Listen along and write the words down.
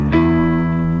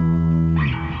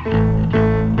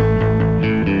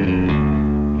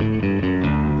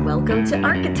to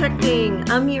Architecting.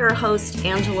 I'm your host,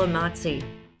 Angela Mazzi.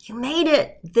 You made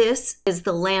it. This is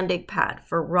the landing pad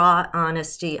for raw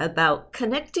honesty about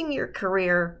connecting your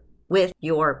career with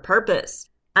your purpose.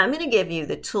 I'm going to give you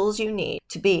the tools you need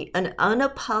to be an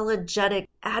unapologetic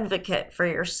advocate for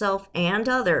yourself and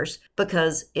others,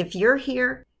 because if you're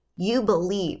here, you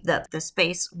believe that the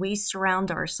space we surround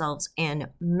ourselves in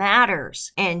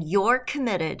matters, and you're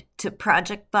committed to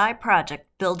project by project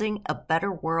building a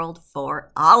better world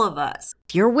for all of us.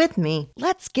 If you're with me,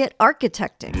 let's get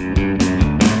architecting.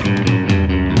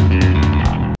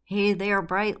 Hey there,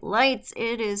 bright lights.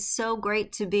 It is so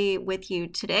great to be with you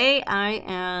today. I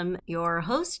am your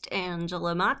host,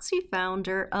 Angela Mazzi,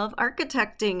 founder of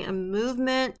Architecting, a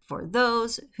movement for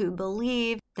those who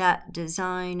believe that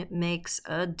design makes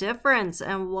a difference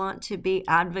and want to be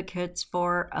advocates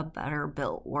for a better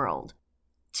built world.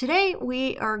 Today,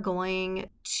 we are going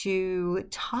to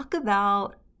talk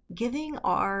about giving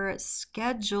our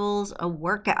schedules a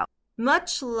workout.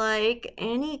 Much like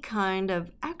any kind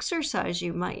of exercise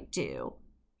you might do.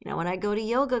 When I go to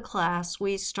yoga class,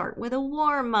 we start with a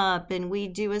warm-up and we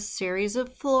do a series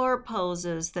of floor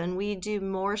poses. Then we do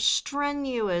more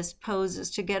strenuous poses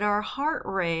to get our heart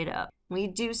rate up. We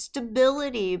do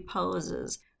stability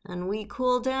poses and we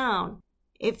cool down.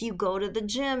 If you go to the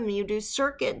gym, you do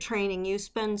circuit training. You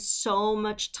spend so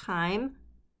much time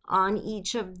on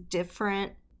each of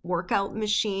different workout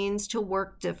machines to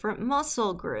work different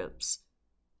muscle groups.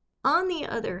 On the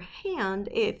other hand,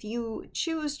 if you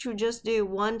choose to just do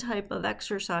one type of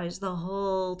exercise the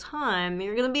whole time,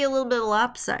 you're going to be a little bit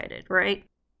lopsided, right?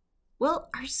 Well,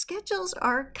 our schedules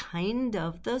are kind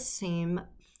of the same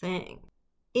thing.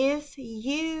 If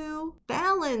you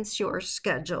balance your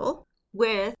schedule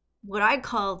with what I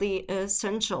call the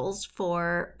essentials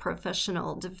for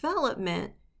professional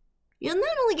development, you'll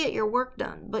not only get your work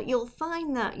done, but you'll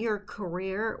find that your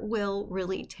career will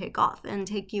really take off and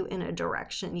take you in a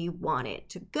direction you want it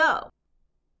to go.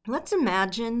 Let's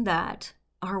imagine that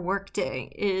our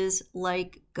workday is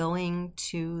like going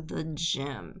to the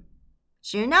gym.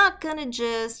 So you're not going to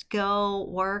just go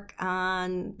work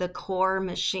on the core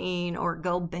machine or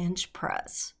go bench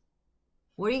press.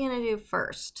 What are you going to do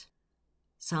first?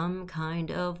 Some kind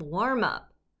of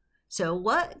warm-up. So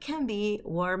what can be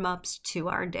warm-ups to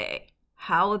our day?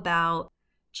 How about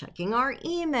checking our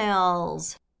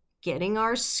emails, getting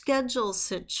our schedule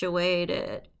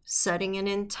situated, setting an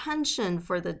intention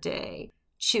for the day,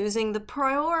 choosing the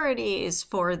priorities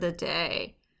for the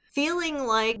day, feeling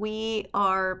like we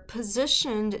are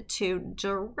positioned to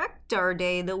direct our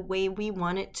day the way we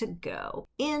want it to go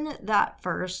in that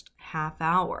first half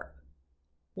hour.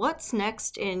 What's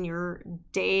next in your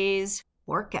day's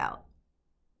workout?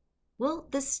 Well,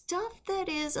 the stuff that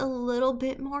is a little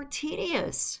bit more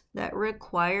tedious, that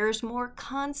requires more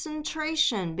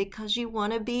concentration because you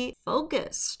want to be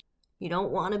focused. You don't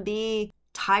want to be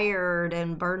tired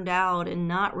and burned out and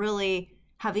not really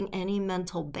having any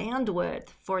mental bandwidth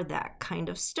for that kind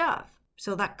of stuff.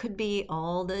 So that could be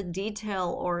all the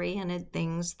detail-oriented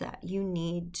things that you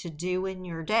need to do in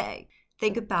your day.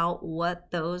 Think about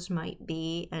what those might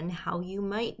be and how you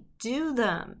might do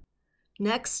them.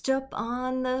 Next up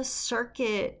on the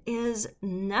circuit is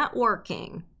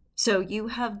networking. So you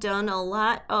have done a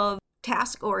lot of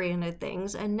task-oriented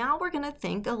things, and now we're going to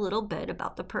think a little bit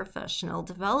about the professional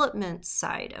development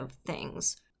side of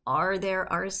things. Are there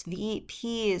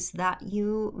RSVPs that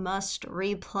you must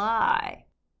reply?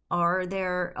 Are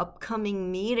there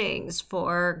upcoming meetings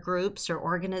for groups or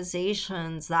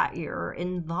organizations that you're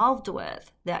involved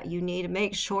with that you need to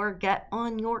make sure get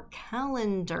on your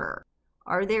calendar?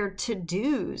 Are there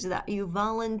to-dos that you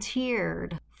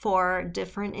volunteered for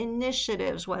different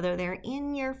initiatives, whether they're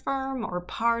in your firm or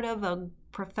part of a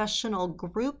professional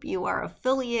group you are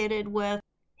affiliated with?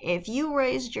 If you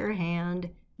raised your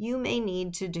hand, you may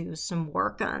need to do some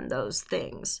work on those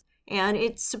things. And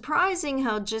it's surprising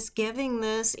how just giving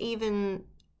this even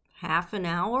half an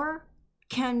hour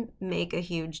can make a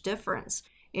huge difference.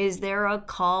 Is there a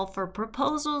call for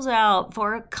proposals out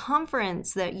for a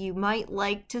conference that you might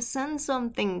like to send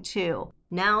something to?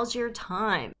 Now's your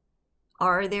time.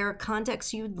 Are there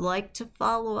contacts you'd like to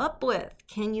follow up with?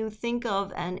 Can you think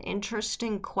of an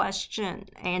interesting question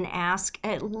and ask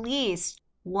at least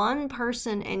one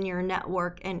person in your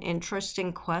network an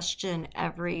interesting question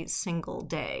every single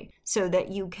day so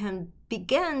that you can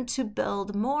begin to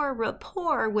build more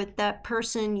rapport with that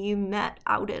person you met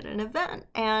out at an event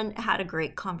and had a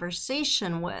great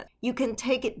conversation with? You can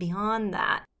take it beyond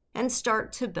that and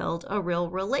start to build a real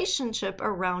relationship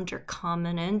around your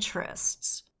common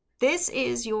interests. This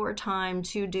is your time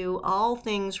to do all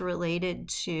things related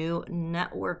to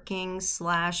networking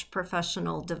 /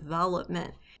 professional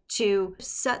development, to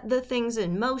set the things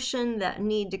in motion that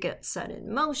need to get set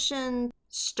in motion,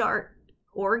 start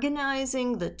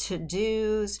organizing the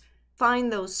to-dos,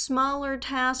 find those smaller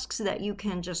tasks that you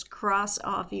can just cross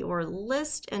off your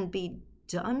list and be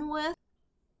done with.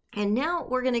 And now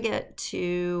we're going to get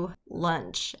to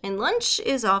lunch. And lunch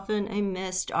is often a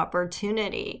missed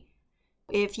opportunity.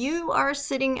 If you are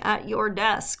sitting at your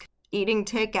desk eating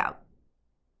takeout,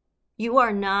 you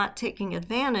are not taking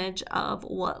advantage of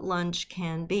what lunch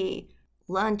can be.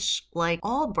 Lunch, like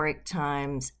all break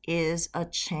times, is a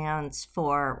chance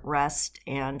for rest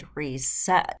and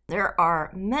reset. There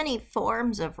are many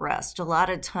forms of rest. A lot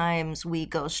of times we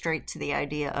go straight to the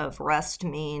idea of rest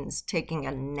means taking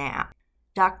a nap.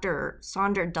 Dr.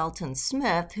 Saundra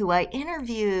Dalton-Smith, who I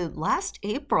interviewed last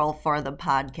April for the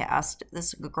podcast,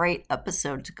 this is a great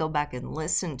episode to go back and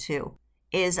listen to,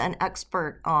 is an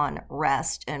expert on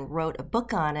rest and wrote a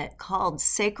book on it called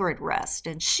Sacred Rest.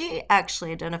 And she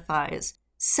actually identifies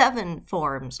 7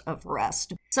 forms of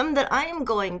rest. Some that I am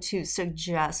going to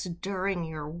suggest during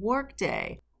your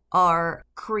workday are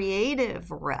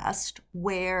creative rest,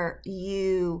 where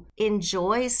you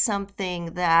enjoy something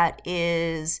that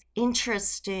is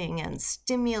interesting and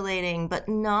stimulating, but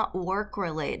not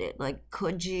work-related. Like,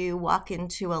 could you walk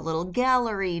into a little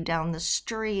gallery down the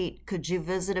street? Could you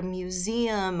visit a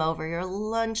museum over your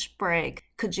lunch break?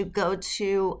 Could you go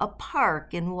to a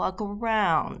park and walk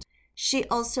around? She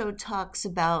also talks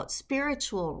about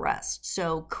spiritual rest.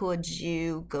 So could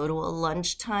you go to a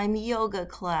lunchtime yoga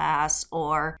class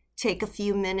or take a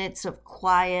few minutes of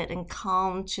quiet and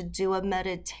calm to do a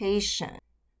meditation?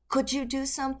 Could you do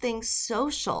something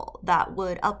social that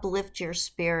would uplift your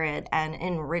spirit and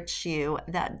enrich you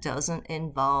that doesn't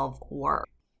involve work?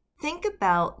 Think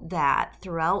about that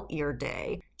throughout your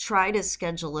day. Try to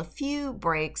schedule a few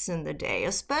breaks in the day,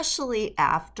 especially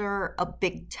after a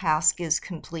big task is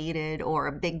completed or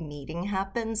a big meeting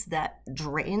happens that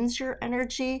drains your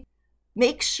energy.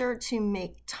 Make sure to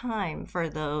make time for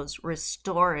those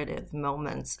restorative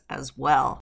moments as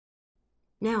well.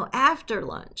 Now, after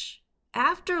lunch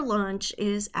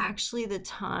is actually the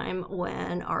time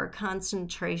when our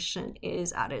concentration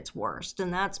is at its worst.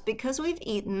 And that's because we've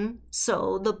eaten,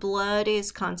 so the blood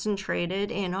is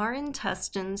concentrated in our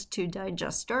intestines to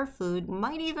digest our food.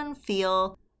 Might even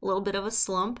feel a little bit of a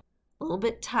slump, a little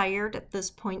bit tired at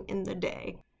this point in the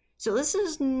day. So this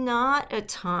is not a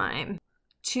time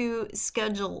to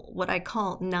schedule what I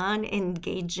call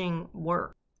non-engaging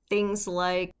work. Things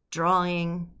like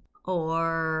drawing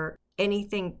or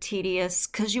anything tedious,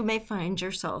 because you may find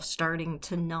yourself starting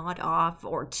to nod off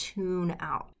or tune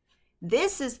out.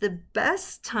 This is the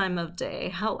best time of day,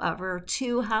 however,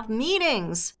 to have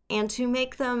meetings and to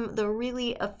make them the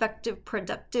really effective,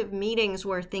 productive meetings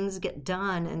where things get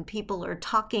done and people are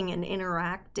talking and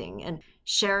interacting and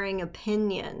sharing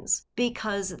opinions,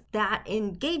 because that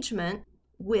engagement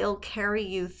will carry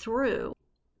you through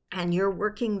and you're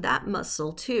working that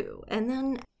muscle too. And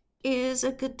then is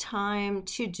a good time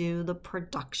to do the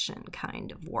production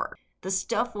kind of work. The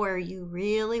stuff where you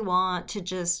really want to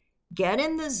just get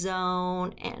in the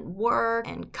zone and work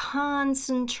and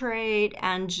concentrate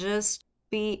and just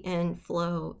be in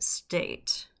flow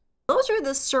state. Those are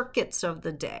the circuits of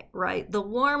the day, right? The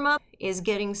warm-up is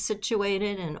getting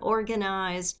situated and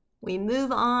organized. We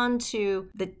move on to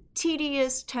the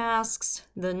tedious tasks,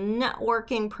 the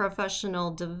networking, professional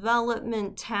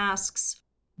development tasks,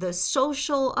 the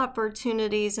social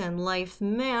opportunities and life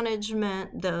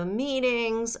management, the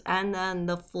meetings, and then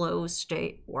the flow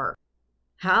state work.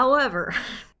 However,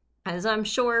 as I'm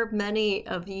sure many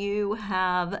of you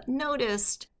have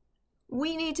noticed,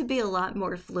 we need to be a lot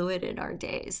more fluid in our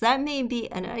days. That may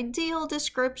be an ideal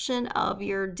description of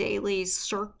your daily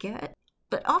circuit,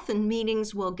 but often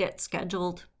meetings will get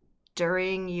scheduled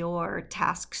during your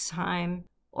task time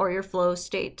or your flow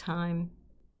state time.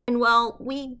 And while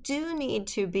we do need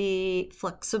to be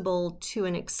flexible to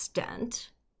an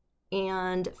extent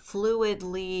and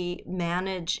fluidly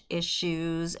manage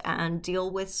issues and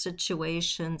deal with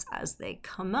situations as they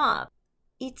come up,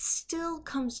 it still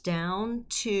comes down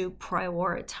to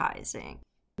prioritizing,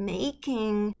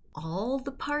 making all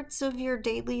the parts of your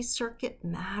daily circuit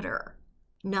matter,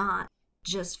 not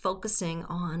just focusing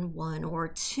on one or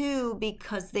two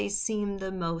because they seem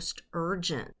the most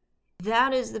urgent.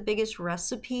 That is the biggest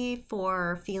recipe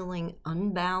for feeling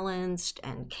unbalanced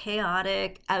and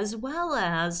chaotic, as well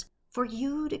as for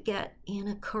you to get in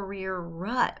a career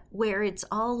rut where it's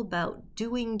all about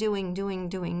doing,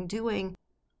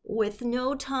 with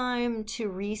no time to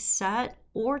reset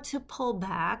or to pull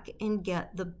back and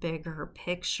get the bigger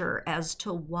picture as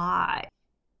to why.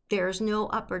 There's no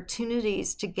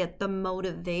opportunities to get the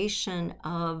motivation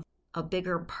of a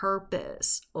bigger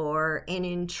purpose or an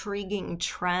intriguing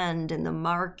trend in the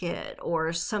market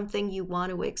or something you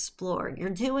want to explore. You're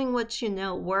doing what you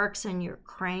know works and you're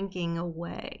cranking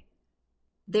away.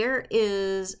 There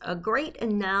is a great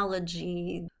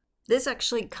analogy. This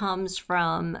actually comes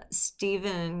from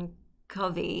Stephen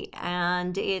Covey,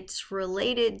 and it's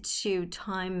related to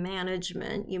time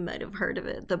management. You might have heard of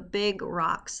it, the big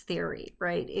rocks theory,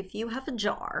 right? If you have a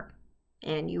jar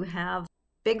and you have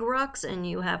big rocks and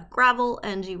you have gravel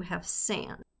and you have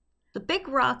sand, the big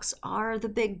rocks are the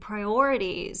big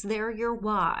priorities. They're your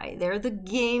why. They're the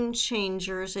game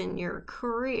changers in your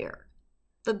career.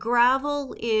 The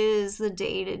gravel is the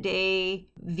day-to-day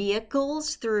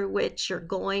vehicles through which you're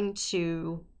going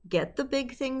to get the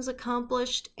big things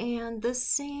accomplished, and the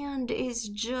sand is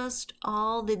just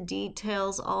all the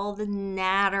details, all the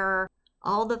natter,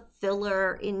 all the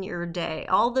filler in your day,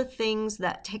 all the things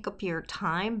that take up your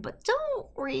time but don't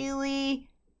really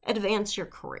advance your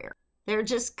career. They're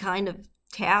just kind of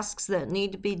tasks that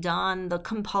need to be done, the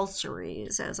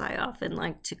compulsories, as I often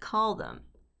like to call them.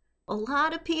 A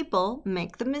lot of people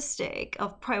make the mistake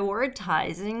of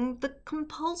prioritizing the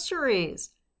compulsories.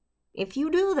 If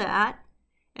you do that,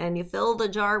 and you fill the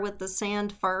jar with the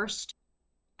sand first,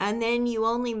 and then you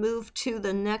only move to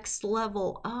the next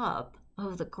level up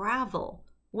of the gravel,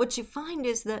 what you find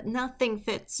is that nothing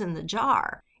fits in the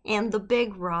jar, and the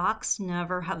big rocks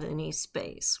never have any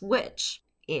space, which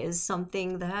is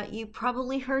something that you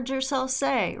probably heard yourself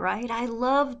say, right? I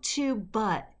love to,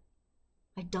 but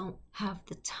I don't have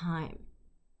the time.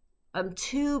 I'm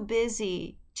too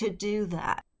busy to do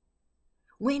that.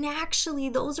 When actually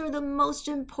those are the most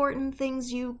important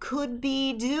things you could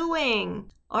be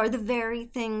doing, are the very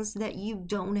things that you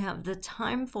don't have the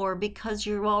time for because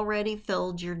you've already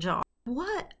filled your jar.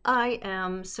 What I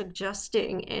am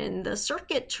suggesting in the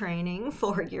circuit training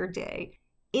for your day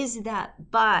is that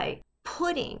by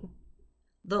putting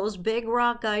those big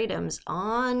rock items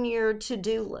on your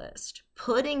to-do list,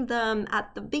 putting them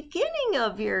at the beginning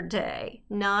of your day,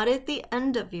 not at the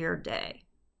end of your day,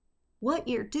 what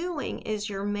you're doing is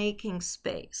you're making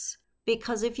space.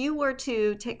 Because if you were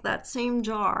to take that same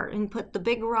jar and put the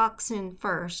big rocks in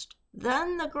first,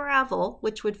 then the gravel,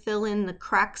 which would fill in the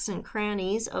cracks and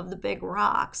crannies of the big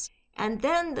rocks, and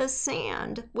then the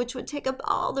sand, which would take up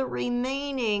all the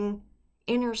remaining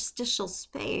interstitial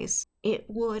space, it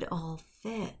would all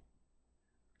fit.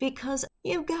 Because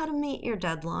you've got to meet your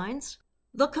deadlines.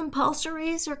 The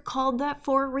compulsories are called that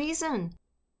for a reason.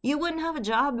 You wouldn't have a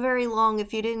job very long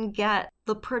if you didn't get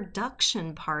the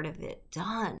production part of it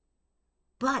done.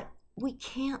 But we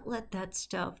can't let that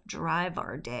stuff drive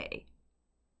our day.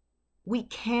 We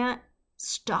can't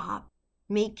stop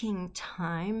making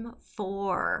time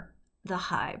for the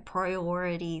high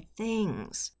priority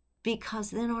things,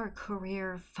 because then our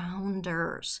career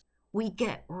founders, we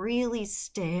get really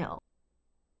stale.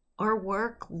 Our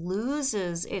work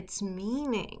loses its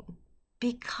meaning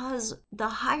because the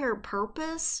higher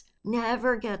purpose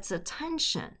never gets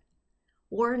attention.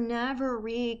 We're never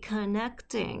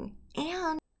reconnecting,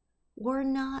 and we're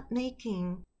not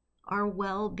making our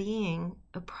well-being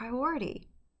a priority.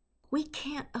 We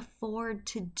can't afford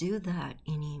to do that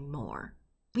anymore.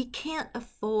 We can't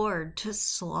afford to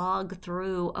slog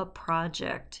through a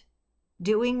project,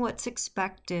 doing what's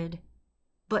expected,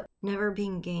 but never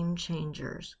being game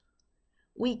changers.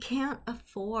 We can't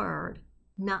afford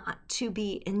not to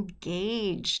be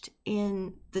engaged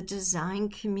in the design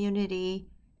community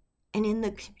and in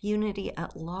the community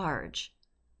at large.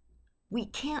 We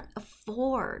can't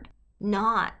afford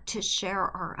not to share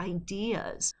our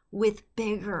ideas with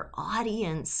bigger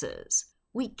audiences.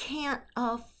 We can't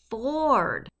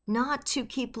afford not to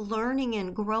keep learning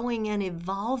and growing and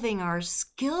evolving our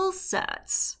skill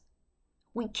sets.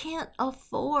 We can't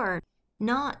afford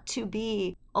not to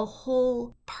be a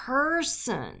whole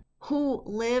person who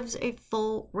lives a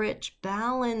full, rich,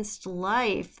 balanced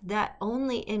life that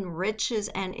only enriches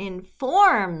and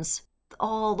informs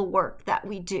all the work that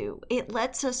we do. It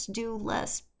lets us do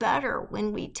less better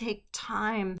when we take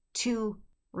time to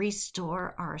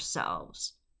restore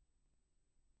ourselves.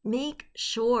 Make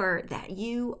sure that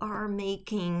you are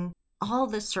making all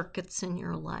the circuits in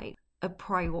your life a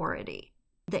priority,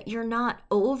 that you're not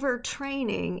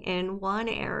overtraining in one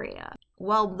area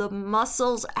while the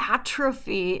muscles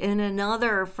atrophy in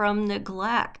another from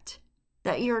neglect,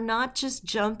 that you're not just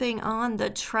jumping on the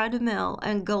treadmill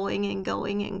and going and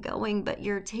going and going, but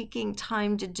you're taking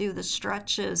time to do the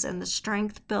stretches and the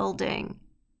strength building.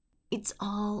 It's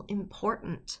all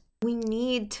important. We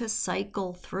need to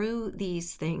cycle through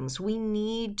these things. We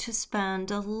need to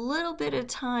spend a little bit of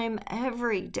time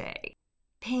every day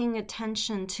paying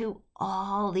attention to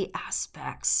all the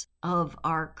aspects of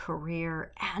our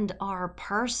career and our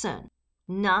person,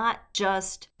 not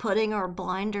just putting our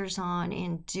blinders on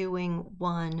and doing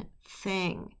one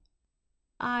thing.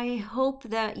 I hope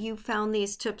that you found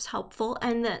these tips helpful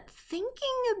and that thinking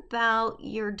about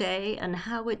your day and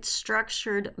how it's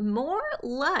structured more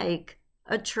like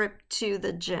a trip to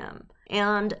the gym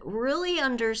and really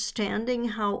understanding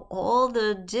how all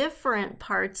the different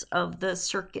parts of the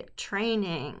circuit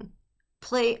training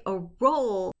play a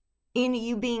role in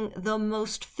you being the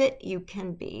most fit you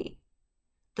can be.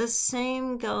 The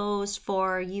same goes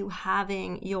for you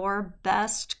having your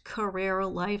best career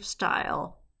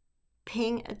lifestyle.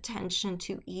 Paying attention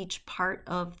to each part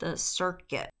of the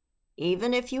circuit,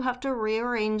 even if you have to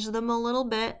rearrange them a little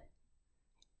bit,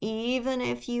 even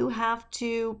if you have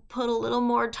to put a little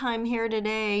more time here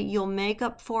today, you'll make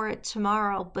up for it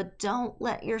tomorrow, but don't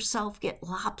let yourself get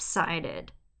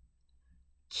lopsided.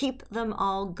 Keep them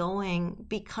all going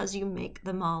because you make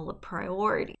them all a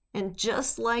priority. And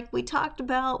just like we talked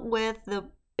about with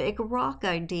the big rock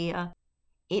idea,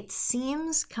 it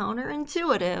seems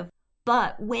counterintuitive,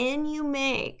 but when you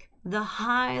make the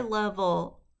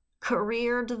high-level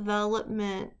career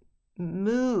development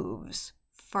moves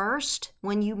first,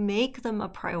 when you make them a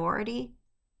priority,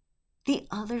 the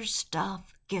other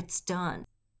stuff gets done.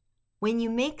 When you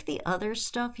make the other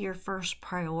stuff your first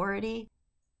priority,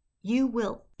 you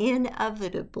will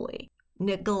inevitably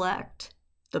neglect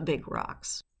the big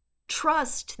rocks.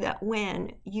 Trust that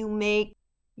when you make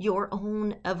your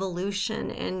own evolution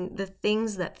and the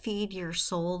things that feed your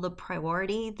soul the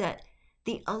priority, that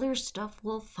the other stuff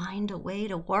will find a way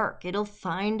to work. It'll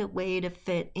find a way to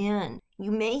fit in.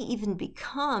 You may even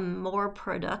become more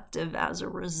productive as a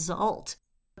result.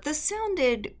 If this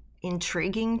sounded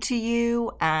intriguing to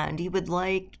you and you would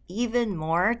like even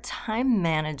more time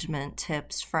management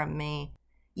tips from me,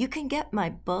 you can get my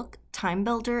book, Time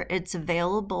Builder. It's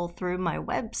available through my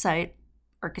website,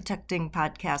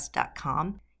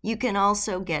 architectingpodcast.com. You can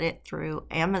also get it through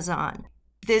Amazon.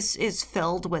 This is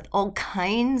filled with all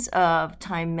kinds of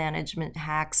time management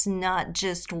hacks, not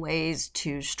just ways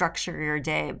to structure your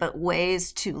day, but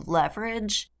ways to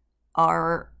leverage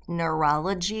our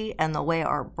neurology and the way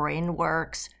our brain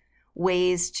works,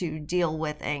 ways to deal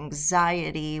with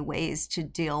anxiety, ways to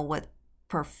deal with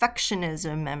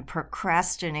perfectionism and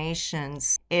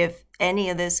procrastinations. If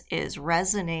any of this is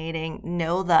resonating,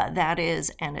 know that that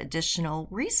is an additional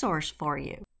resource for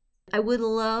you. I would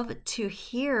love to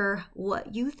hear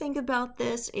what you think about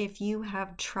this, if you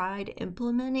have tried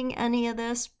implementing any of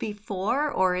this before,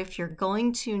 or if you're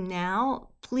going to now.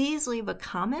 Please leave a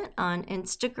comment on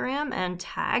Instagram and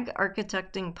tag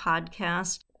Architecting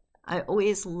Podcast. I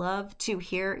always love to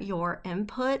hear your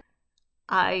input.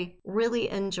 I really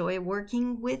enjoy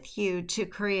working with you to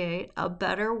create a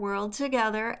better world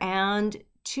together and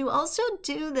to also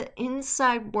do the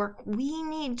inside work we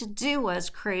need to do as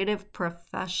creative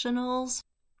professionals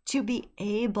to be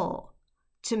able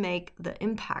to make the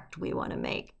impact we want to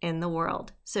make in the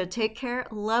world. So take care,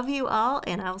 love you all,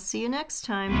 and I'll see you next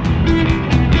time.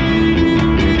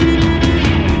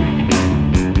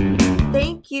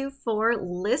 Thank you for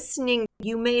listening.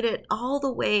 You made it all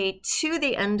the way to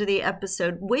the end of the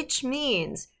episode, which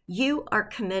means you are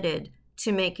committed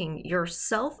to making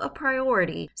yourself a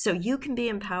priority so you can be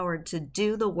empowered to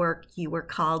do the work you were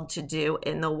called to do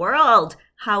in the world.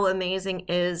 How amazing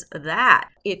is that?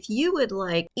 If you would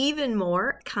like even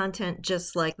more content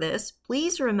just like this,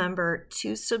 please remember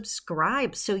to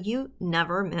subscribe so you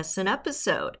never miss an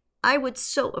episode. I would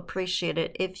so appreciate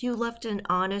it if you left an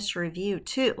honest review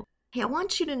too. Hey, I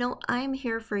want you to know I'm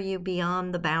here for you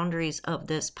beyond the boundaries of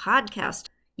this podcast.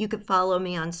 You can follow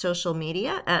me on social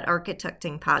media at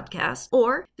Architecting Podcast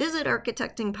or visit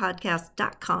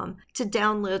architectingpodcast.com to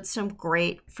download some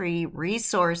great free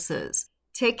resources.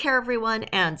 Take care, everyone,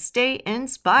 and stay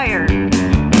inspired.